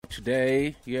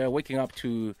today. Yeah, waking up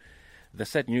to the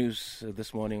sad news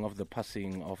this morning of the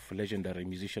passing of legendary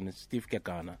musician Steve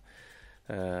Kekana,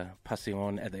 passing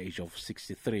on at the age of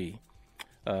 63.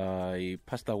 He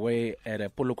passed away at a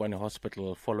Polokwane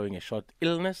hospital following a short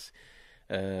illness.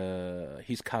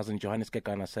 His cousin Johannes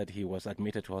Kekana said he was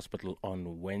admitted to hospital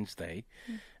on Wednesday.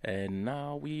 And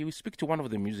now we speak to one of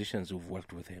the musicians who've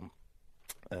worked with him,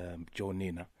 Joe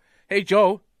Nina. Hey,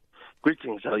 Joe.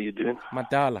 Greetings, how you doing?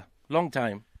 Madala, long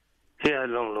time. Yeah,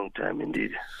 long time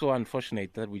indeed. So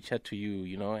unfortunate that we chat to you,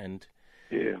 and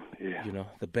Yeah.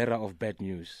 the bearer of bad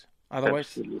news.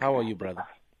 Otherwise, Absolutely. How are you, brother?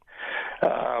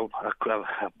 I've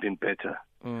been better.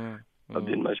 I've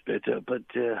been much better, but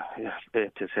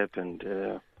it has happened.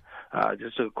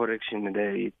 Just a correction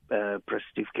today.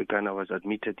 Steve Kekana was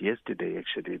admitted yesterday,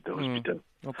 actually, at the hospital.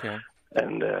 Okay.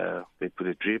 And they put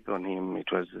a drip on him.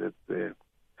 It was the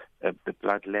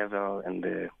blood level and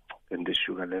the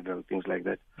sugar level, things like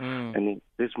that. And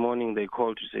this morning they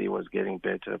called to say he was getting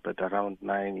better, but around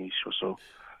 9-ish or so,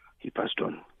 he passed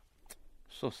on.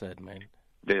 So sad, man.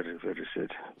 Very, very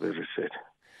sad. Very sad.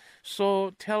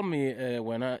 So tell me,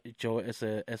 Joe,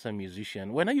 as a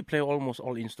musician, when you play almost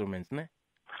all instruments, ne?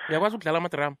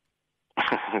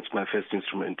 It's my first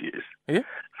instrument, yes. Yeah?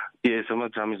 Yes,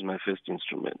 drum is my first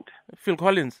instrument. Phil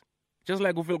Collins, just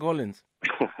like Phil Collins.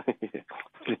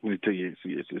 Yes,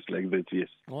 it's like that, yes.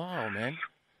 Wow, man.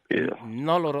 Yeah.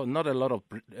 Not a lot of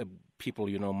people,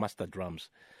 master drums.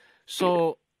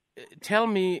 So tell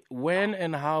me, when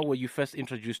and how were you first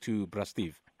introduced to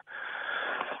Steve?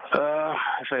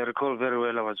 If I recall very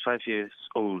well, I was 5 years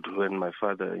old when my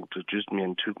father introduced me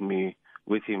and took me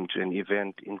with him to an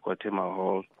event in Kwatema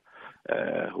Hall,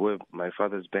 where my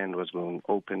father's band was going to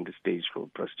open the stage for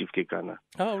Steve Kekana.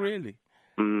 Oh, really?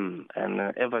 And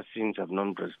ever since, I've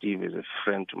known Steve as a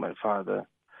friend to my father.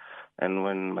 And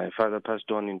when my father passed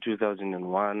on in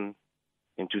 2001,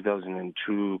 in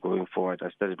 2002, going forward, I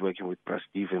started working with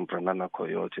Steve and Brandana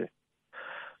Coyote.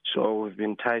 So we've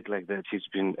been tight like that. He's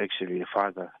been actually a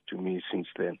father to me since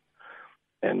then.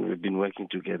 And we've been working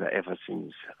together ever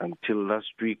since. Until last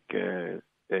week, last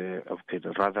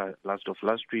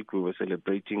week, we were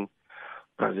celebrating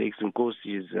Brother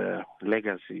Nkosi's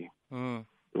legacy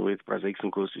with Brother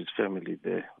Nkosi's family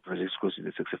there. Brother Nkosi,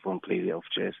 the saxophone player of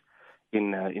jazz,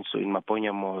 in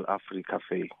Maponya Mall, Afri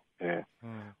Cafe,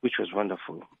 which was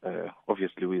wonderful.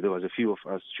 Obviously, there was a few of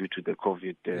us due to the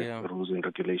COVID rules and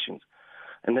regulations.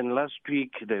 And then last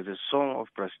week, there's a song of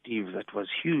Steve that was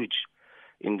huge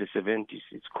in the 70s.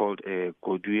 It's called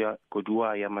Kodua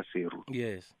Yamaseru.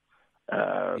 Yes.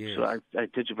 Yes. So I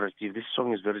told you, Steve, this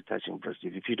song is very touching,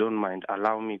 Steve. If you don't mind,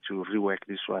 allow me to rework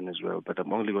this one as well, but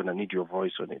I'm only going to need your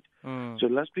voice on it. So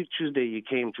last week, Tuesday, he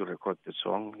came to record the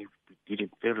song. He did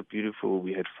it very beautiful.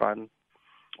 We had fun.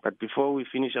 But before we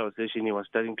finished our session, he was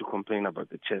starting to complain about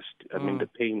the chest, the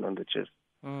pain on the chest.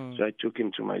 So I took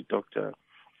him to my doctor.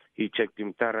 He checked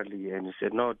him thoroughly, and he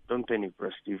said, "No, don't panic,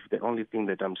 Steve. The only thing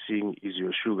that I'm seeing is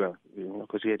your sugar,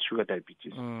 because he had sugar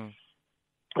diabetes."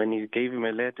 And he gave him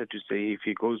a letter to say if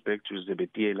he goes back to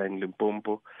Zebediela in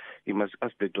Limpopo, he must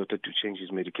ask the doctor to change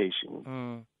his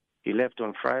medication. He left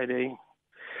on Friday,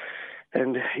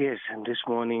 and yes, and this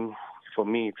morning, for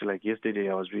me, it's like yesterday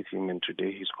I was with him, and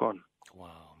today he's gone.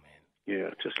 Wow, man.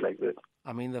 Yeah, just like that.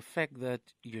 I mean, the fact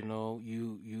that, you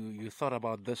thought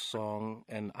about this song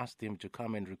and asked him to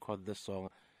come and record this song,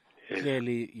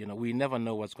 clearly, we never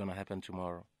know what's going to happen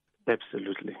tomorrow.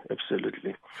 Absolutely.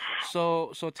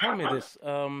 So tell me this.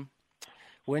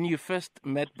 When you first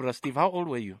met Steve, how old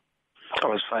were you? I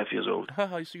was 5 years old.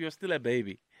 So you're still a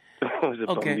baby. I was a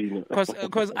okay,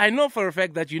 because I know for a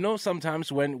fact that,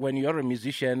 sometimes when you're a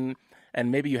musician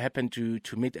and maybe you happen to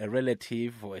meet a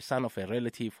relative or a son of a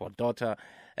relative or daughter,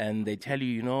 and they tell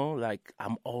you, I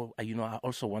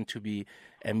also want to be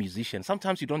a musician.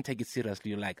 Sometimes you don't take it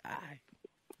seriously. You're like,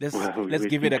 let's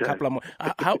give it a couple of more.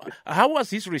 How was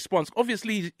his response?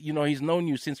 Obviously, he's known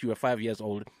you since you were 5 years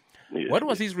old. Yes, what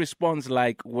was his response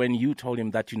like when you told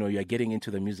him that, you're getting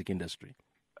into the music industry?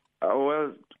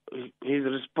 Well, his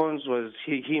response was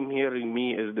him hearing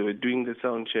me as they were doing the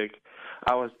sound check.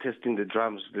 I was testing the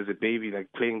drums. There's a baby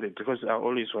playing because I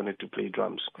always wanted to play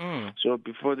drums. So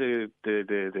before the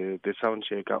sound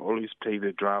check, I always play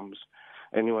the drums,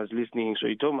 and he was listening. So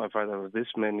he told my father,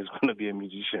 "This man is going to be a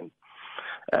musician."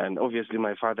 And obviously,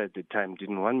 my father at the time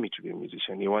didn't want me to be a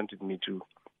musician. He wanted me to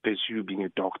pursue being a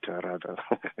doctor rather.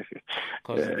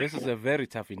 Because this is a very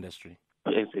tough industry.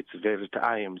 It's very.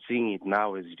 I am seeing it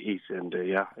now as it is, and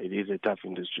it is a tough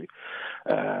industry.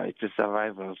 It's a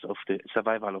survival of the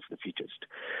fittest.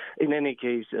 In any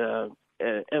case,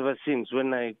 ever since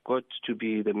when I got to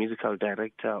be the musical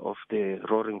director of the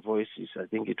Roaring Voices, I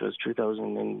think it was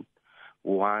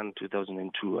 2001,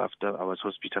 2002, after I was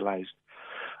hospitalized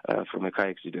from a car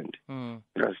accident.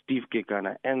 Steve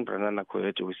Kekana and Branana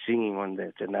Koyote were singing on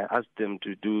that, and I asked them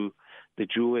to do the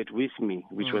duet with me,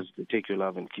 which was the Take Your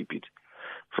Love and Keep It.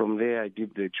 From there, I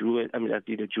did the duet. I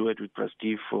did a duet with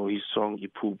Steve for his song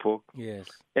Ipupo. Yes.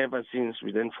 Ever since,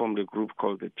 we then formed a group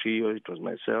called the Trio. It was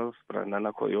myself,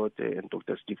 Branana Koyote, and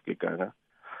Dr. Steve Kekana.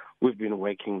 We've been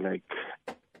working like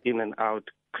in and out,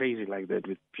 crazy like that,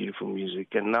 with beautiful music.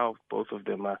 And now both of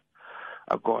them are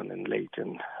gone and late,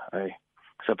 and I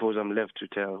suppose I'm left to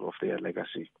tell of their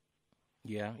legacy.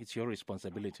 Yeah, it's your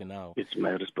responsibility now. It's my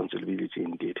responsibility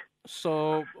indeed.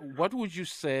 So what would you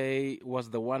say was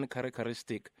the one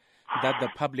characteristic that the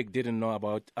public didn't know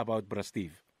about Bra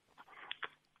Steve?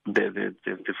 The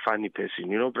funny person.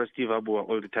 You know, Bra Steve Abua,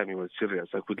 all the time he was serious.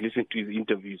 I could listen to his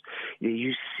interviews.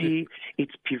 You see,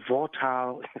 it's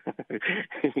pivotal.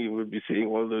 He would be saying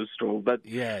all those strong, but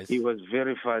yes, he was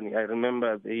very funny. I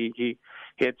remember he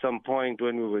at some point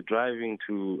when we were driving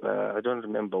to, I don't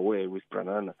remember where, with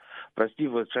Branana, Bra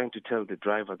Steve was trying to tell the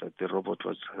driver that the robot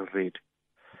was red.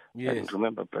 Yes. And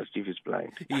remember, Bra Steve is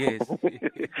blind. Yes.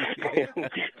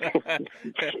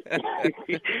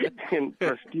 And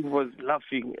Bra Steve was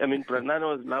laughing.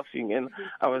 Branana was laughing, and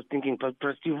I was thinking, but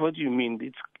Bra Steve, what do you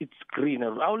mean? It's green.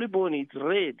 Auliboni, it's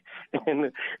red.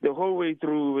 And the whole way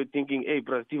through, we were thinking, hey,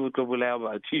 Bra Steve, you're going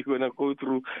to go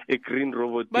through a green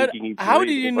robot. But thinking it's how red.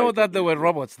 did you know that there were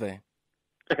robots there?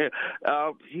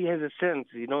 He has a sense,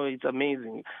 it's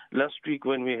amazing. Last week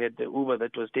when we had the Uber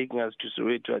that was taking us to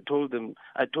Soweto, I told them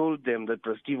that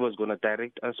Bra Steve was going to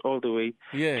direct us all the way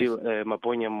to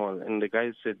Maponya Mall, and the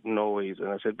guy said no ways. And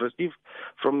I said, Bra Steve,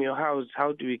 from your house,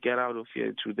 how do we get out of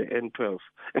here to the N12?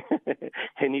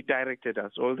 And he directed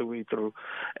us all the way through.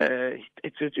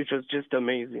 It was just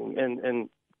amazing, and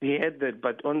he had that,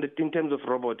 but in terms of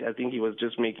robot, I think he was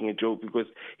just making a joke because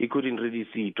he couldn't really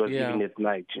see. It was even at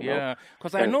night, Yeah,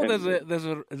 because I know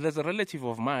there's a relative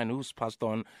of mine who's passed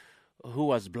on, who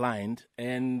was blind,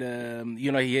 and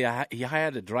he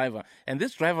hired a driver, and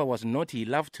this driver was naughty. He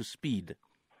loved to speed.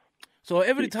 So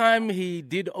every time he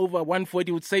did over 140,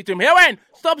 he would say to him, "Hey, man,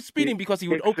 stop speeding," because he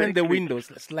would open the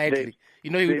windows slightly. He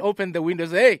would open the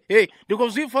windows. Hey,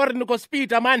 because we foreign go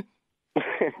speed, man.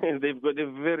 They've got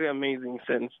a very amazing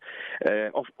sense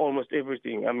of almost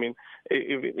everything.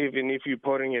 Even if you're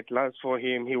pouring a glass for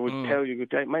him, he would tell you,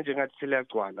 and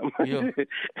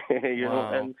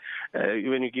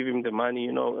when you give him the money,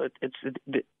 it's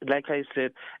like I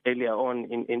said earlier on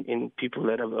in people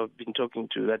that I've been talking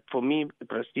to, that for me,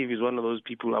 Bra Steve is one of those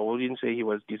people. I wouldn't say he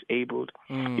was disabled.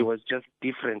 He was just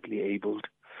differently abled.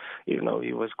 He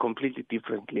was completely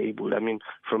differently abled.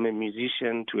 From a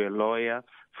musician to a lawyer,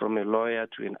 from a lawyer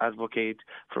to an advocate,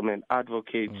 from an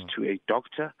advocate to a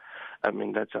doctor.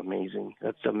 That's amazing.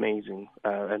 That's amazing.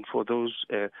 And for those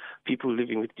people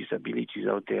living with disabilities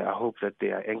out there, I hope that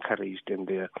they are encouraged and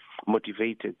they are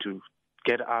motivated to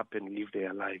get up and live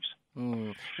their lives.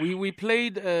 We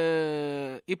played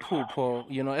Ipupo,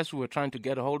 as we were trying to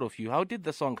get a hold of you. How did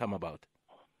the song come about?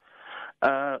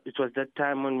 It was that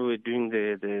time when we were doing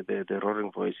the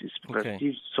Roaring Voices. Okay.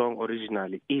 Steve's song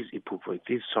originally is Ipupo. It's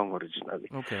his song originally.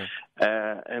 Okay.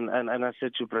 And I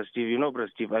said to Bra Steve, Bra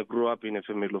Steve, I grew up in a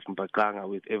family of Mpakanga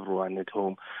with everyone at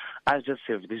home. I just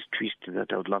have this twist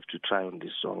that I would love to try on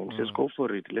this song. And he says, go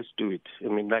for it. Let's do it.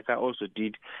 Like I also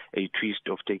did a twist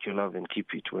of Take Your Love and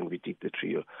Keep It when we did the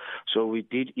trio. So we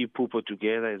did Ipupo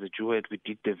together as a duet. We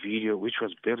did the video, which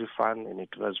was very fun and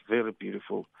it was very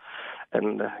beautiful.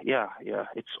 And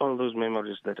it's all those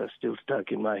memories that are still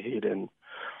stuck in my head. And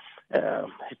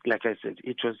like I said,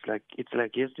 it's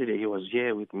like yesterday he was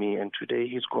here with me, and today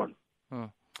he's gone.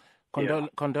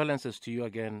 Condolences to you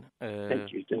again.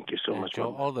 Thank you so much,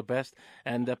 Joe. All the best.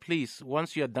 And please,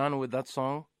 once you're done with that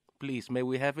song, please, may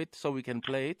we have it so we can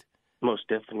play it? Most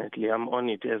definitely. I'm on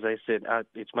it. As I said,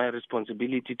 it's my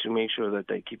responsibility to make sure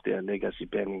that I keep their legacy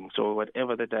burning. So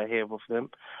whatever that I have of them,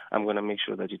 I'm going to make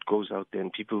sure that it goes out there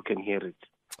and people can hear it.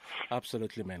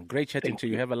 Absolutely, man. Great chatting to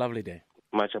you. Have a lovely day.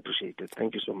 Much appreciated.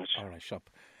 Thank you so much. All right, Shop.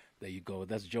 There you go.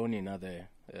 That's Johnny, another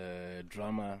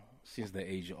drummer since the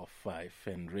age of 5,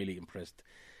 and really impressed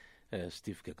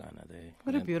Steve Kekana there.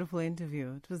 What a beautiful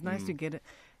interview. It was nice to get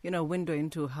a window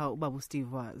into how Babu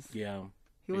Steve was. Yeah.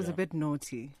 He was a bit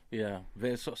naughty. Yeah,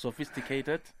 very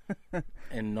sophisticated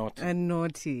and naughty. And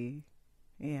naughty.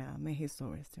 Yeah, may his soul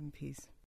rest in peace.